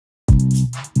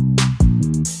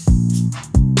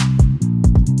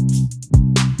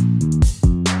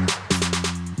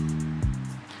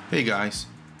Hey guys,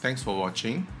 thanks for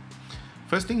watching.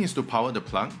 First thing is to power the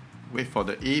plug. Wait for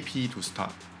the AP to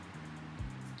start.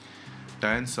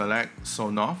 Then select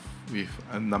Zone Off with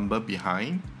a number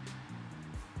behind.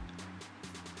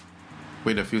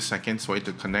 Wait a few seconds for it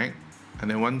to connect. And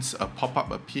then once a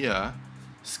pop-up appears,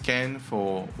 scan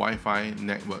for Wi-Fi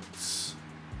networks.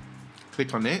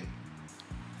 Click on it.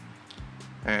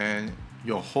 And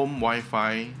your home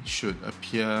Wi-Fi should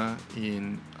appear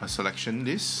in a selection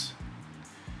list.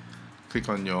 Click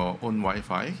on your own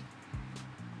Wi-Fi.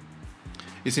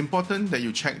 It's important that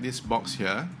you check this box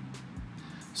here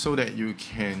so that you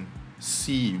can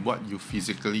see what you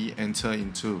physically enter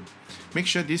into. Make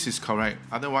sure this is correct,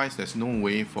 otherwise there's no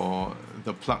way for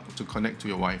the plug to connect to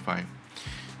your Wi-Fi.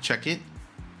 Check it.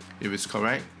 If it's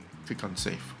correct, click on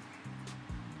Save.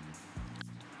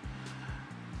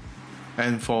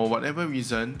 And for whatever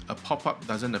reason a pop-up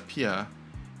doesn't appear,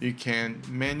 you can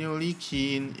manually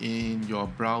key in your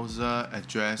browser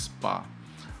address bar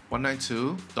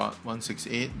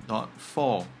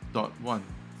 192.168.4.1,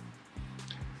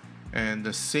 and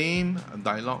the same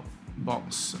dialog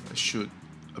box should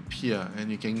appear,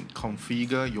 and you can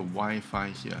configure your Wi-Fi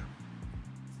here.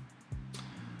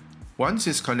 Once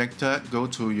it's connected, go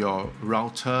to your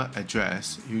router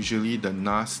address, usually the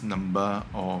NAS number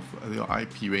of your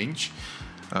IP range,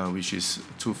 which is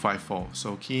 254.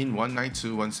 So key in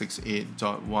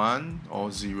 192.168.1 or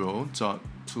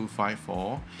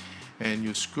 0.254, and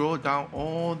you scroll down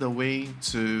all the way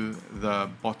to the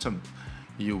bottom.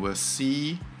 You will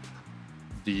see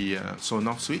the Zone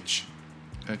Off switch.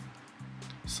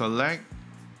 Select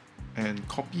and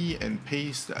copy and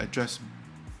paste the address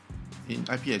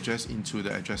IP address into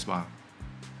the address bar.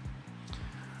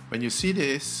 When you see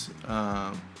this,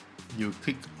 you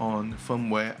click on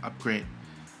Firmware Upgrade.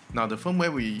 Now the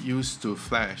firmware we use to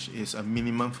flash is a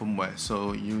minimum firmware,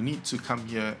 so you need to come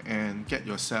here and get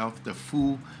yourself the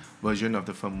full version of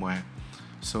the firmware.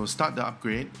 So start the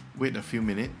upgrade, wait a few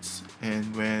minutes,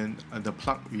 and when the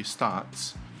plug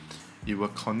restarts, it will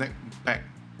connect back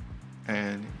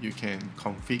and you can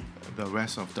configure the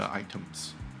rest of the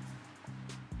items.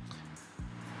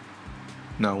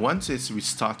 Now once it's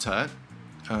restarted,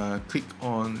 click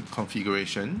on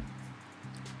Configuration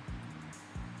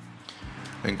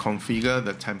and configure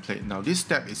the template. Now this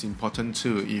step is important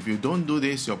too. If you don't do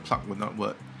this, your plug will not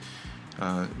work.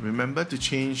 Remember to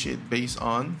change it based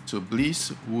on to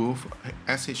Bliss Wolf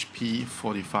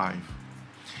SHP45,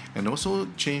 and also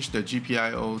change the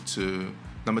GPIO to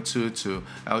number 2 to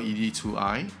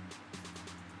LED2I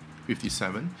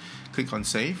 57. Click on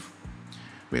Save.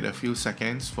 Wait a few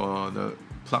seconds for the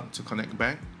plug to connect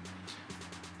back,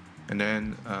 and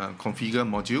then configure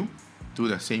module. Do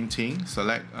the same thing.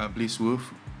 Select Bliss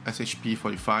Wolf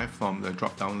SHP45 from the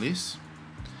drop-down list.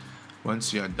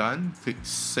 Once you are done, click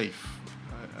Save.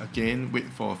 Again, wait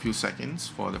for a few seconds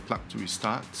for the plug to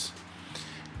restart.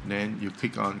 Then you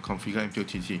click on Configure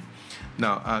MQTT.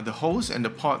 Now, the host and the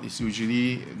port is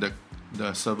usually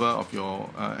the server of your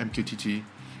MQTT.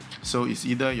 So it's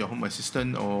either your Home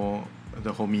Assistant or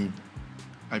the Homey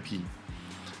IP.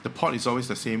 The port is always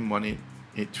the same,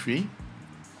 1883.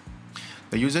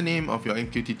 The username of your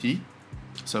MQTT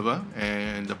server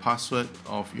and the password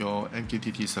of your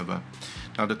MQTT server.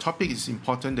 Now the topic is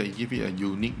important that you give it a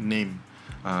unique name.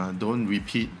 Don't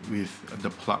repeat with the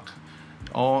plug.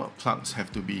 All plugs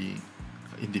have to be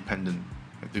independent,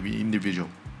 have to be individual.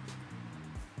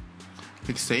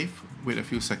 Click Save, wait a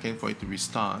few seconds for it to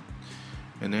restart.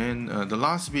 And then the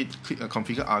last bit, click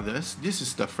Configure Others. This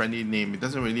is the friendly name. It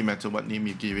doesn't really matter what name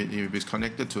you give it. If it's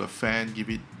connected to a fan, give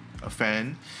it a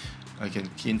fan. I can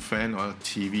key in fan or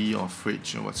TV or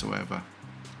fridge or whatsoever.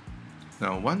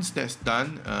 Now once that's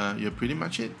done, you're pretty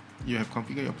much it. You have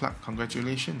configured your plug.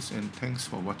 Congratulations and thanks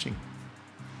for watching.